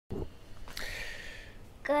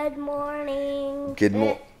Good morning. Good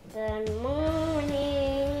morning.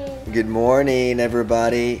 Good morning,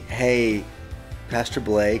 everybody. Hey, Pastor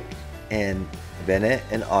Blake and Bennett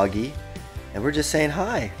and Augie, and we're just saying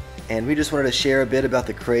hi. And we just wanted to share a bit about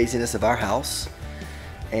the craziness of our house.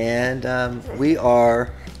 And we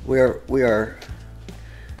are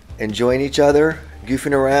enjoying each other,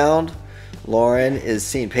 goofing around. Lauren is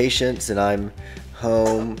seeing patients, and I'm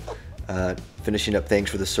home finishing up things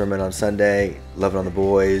for the sermon on Sunday, loving on the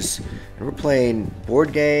boys. And we're playing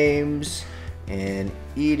board games and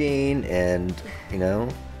eating and,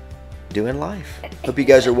 doing life. Hope you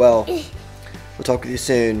guys are well. We'll talk with you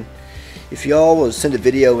soon. If y'all will send a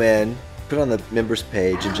video in, put it on the members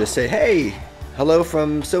page and just say, hey, hello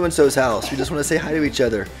from so-and-so's house. We just want to say hi to each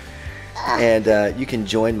other. And you can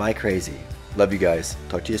join my crazy. Love you guys.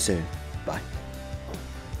 Talk to you soon. Bye.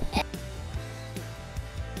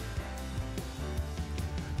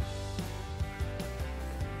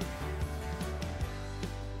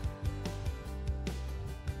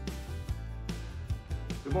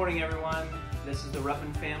 Good morning, everyone. This is the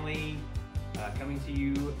Ruffin family coming to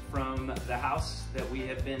you from the house that we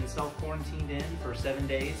have been self-quarantined in for 7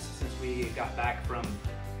 days since we got back from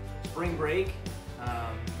spring break.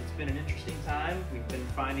 It's been an interesting time. We've been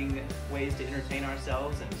finding ways to entertain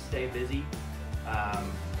ourselves and to stay busy.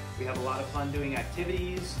 We have a lot of fun doing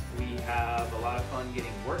activities. We have a lot of fun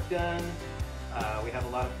getting work done. We have a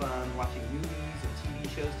lot of fun watching movies and TV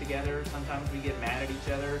shows together. Sometimes we get mad at each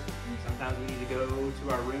other. Sometimes we need to go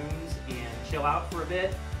to our rooms and chill out for a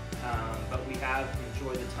bit. But we have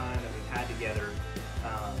enjoyed the time that we've had together.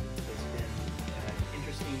 It's been an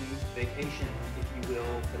interesting vacation, if you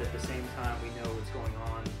will, but at the same time we know what's going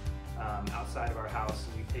on outside of our house,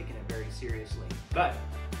 and we've taken it very seriously. But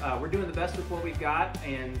we're doing the best with what we've got,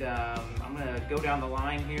 and I'm going to go down the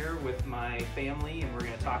line here with my family, and we're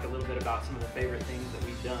going to talk a little bit about some of the favorite things that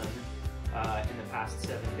we've done in the past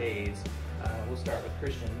 7 days. We'll start with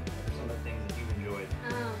Christian. What are some of the things that you've enjoyed?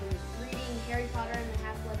 Reading Harry Potter and the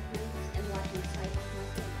Half-Blood Prince and watching Psych with my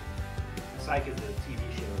family. Psych is a TV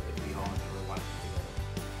show that we all enjoy watching together.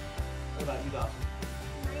 What about you, Dawson?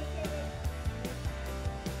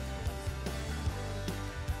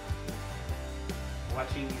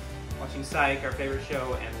 Watching Psych, our favorite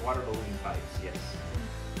show, and water balloon fights, yes.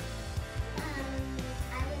 I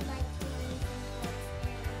would like to learn some sports,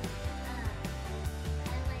 and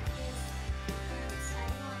I like this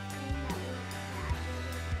sidewalk thing that I did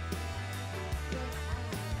with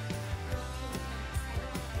sidewalk,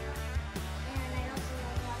 and I also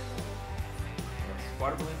love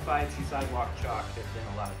Water balloon fights and sidewalk chalk have been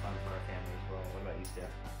a lot of fun for our family as well. What about you, Steph?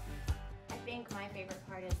 I think my favorite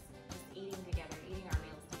part is just eating together, eating our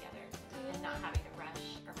meals together, and not having to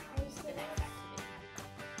rush around the next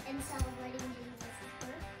activity. and celebrating Jesus'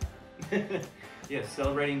 birthday. Yes,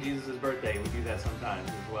 celebrating Jesus' birthday. We do that sometimes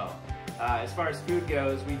as well. As far as food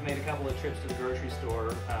goes, we've made a couple of trips to the grocery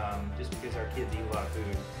store just because our kids eat a lot of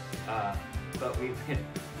food. But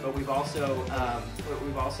we've also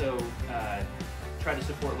tried to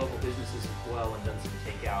support local businesses as well and done some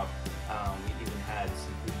takeout. We even had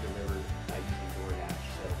some food delivered using DoorDash.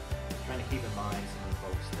 So trying to keep in mind some of the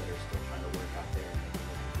folks that are still trying to work out there and making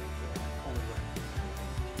their home work.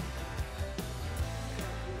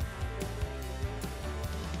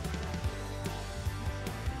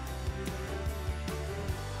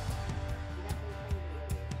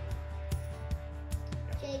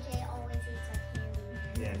 JJ always eats our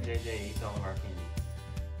candy. Yeah, JJ eats all of our candy.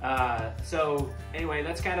 So anyway,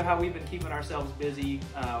 that's kind of how we've been keeping ourselves busy.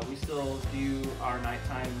 We still do our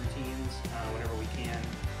nighttime routines whenever we can.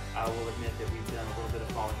 We'll admit that we've done a little bit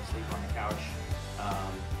of falling asleep on the couch.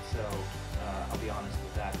 So I'll be honest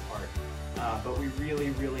with that part. But we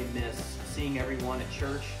really, really miss seeing everyone at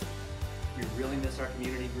church. We really miss our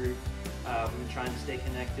community group. We've been trying to stay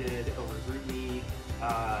connected over GroupMe,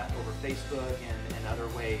 over Facebook, and other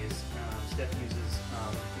ways. Steph uses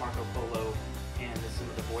Marco Polo and some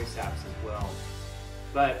of the voice apps as well.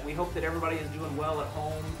 But we hope that everybody is doing well at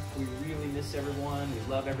home. We really miss everyone.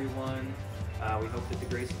 We love everyone. We hope that the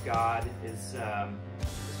grace of God is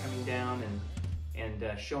coming down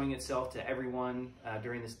and showing itself to everyone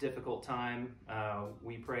during this difficult time.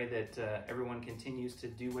 We pray that everyone continues to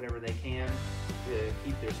do whatever they can to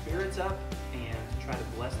keep their spirits up and to try to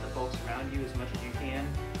bless the folks around you as much as you can,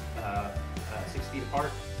 6 feet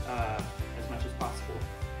apart as much as possible.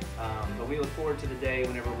 But we look forward to the day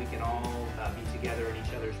whenever we can all be together in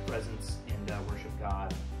each other's presence and worship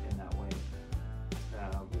God in that way.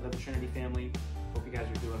 We love the Trinity family. Hope you guys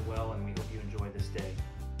are doing well, and we hope you enjoy this day.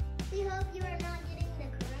 We hope you are not getting the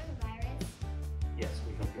coronavirus. Yes,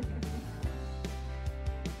 we hope you're not.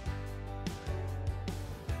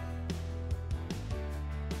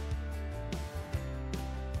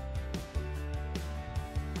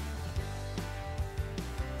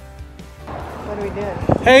 What are we doing?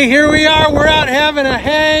 Hey, here we are. We're out having a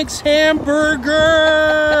Hank's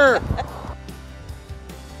hamburger.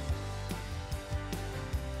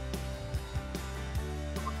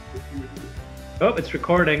 Oh, it's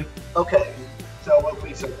recording. Okay, so we'll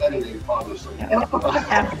be some editing, obviously.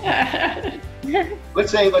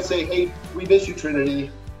 let's say, hey, we miss you,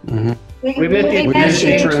 Trinity. We miss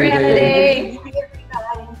you, Trinity.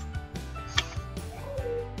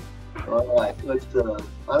 All right, let's.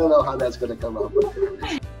 I don't know how that's going to come out.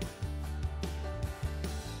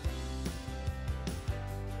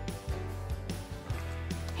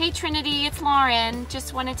 Hey Trinity, it's Lauren.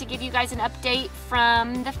 Just wanted to give you guys an update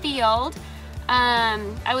from the field.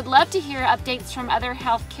 I would love to hear updates from other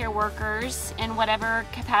healthcare workers in whatever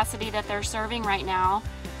capacity that they're serving right now.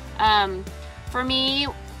 For me,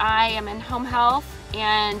 I am in home health,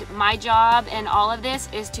 and my job in all of this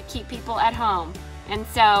is to keep people at home. And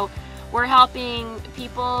so we're helping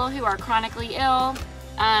people who are chronically ill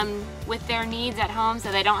with their needs at home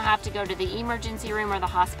so they don't have to go to the emergency room or the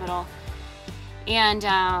hospital. And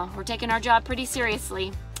we're taking our job pretty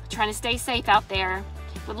seriously, trying to stay safe out there.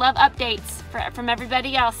 Would love updates from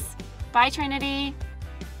everybody else. Bye, Trinity.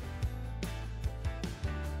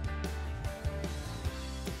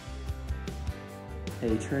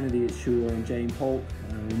 Hey Trinity, it's Schuler and Jane Polk.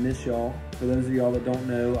 We miss y'all. For those of y'all that don't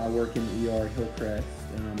know, I work in ER at Hillcrest.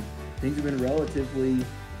 Things have been relatively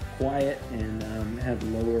quiet and have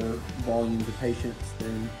lower volumes of patients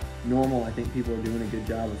than normal. I think people are doing a good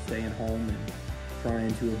job of staying home and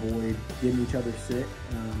trying to avoid getting each other sick.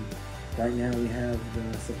 Right now we have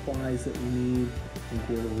the supplies that we need. I think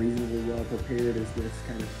we're reasonably well prepared as this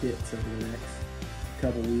kind of hits over the next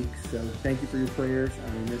couple weeks. So thank you for your prayers.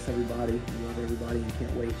 We miss everybody. We love everybody and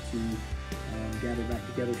can't wait to gather back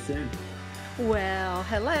together soon. Well,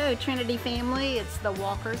 hello, Trinity family. It's the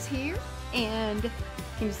Walkers here. And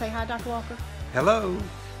can you say hi, Dr. Walker? Hello.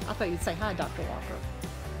 I thought you'd say hi, Dr. Walker.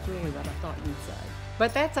 That's really what I thought you'd say.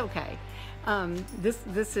 But that's okay.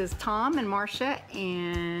 This is Tom and Marcia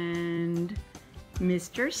and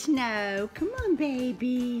Mr. Snow. Come on,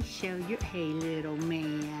 baby. Show your, hey, little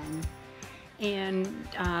man. And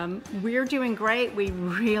we're doing great. We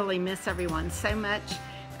really miss everyone so much.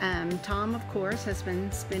 Tom, of course, has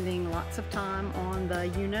been spending lots of time on the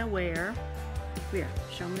you-know-where. Here,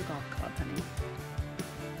 show me the golf club, honey.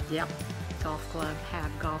 Yep, golf club, have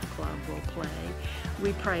golf club will play.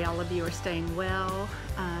 We pray all of you are staying well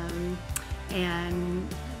and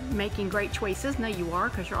making great choices. No, you are,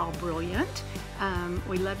 because you're all brilliant.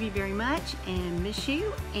 We love you very much and miss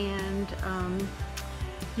you. And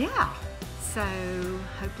yeah, so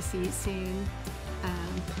hope to see you soon.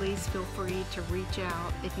 Please feel free to reach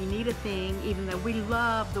out if you need a thing, even though we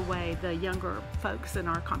love the way the younger folks in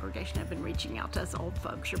our congregation have been reaching out to us old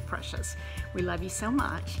folks. You're precious. We love you so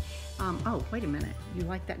much. Oh, wait a minute. You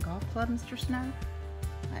like that golf club, Mr. Snow?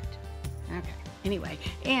 What? Okay. Anyway,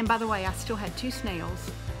 and by the way, I still had 2 snails.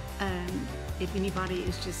 If anybody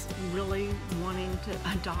is just really wanting to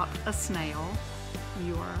adopt a snail,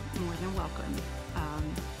 you are more than welcome.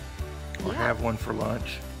 Or have one for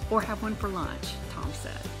lunch. Or have one for lunch, Tom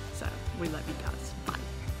said. So we love you guys.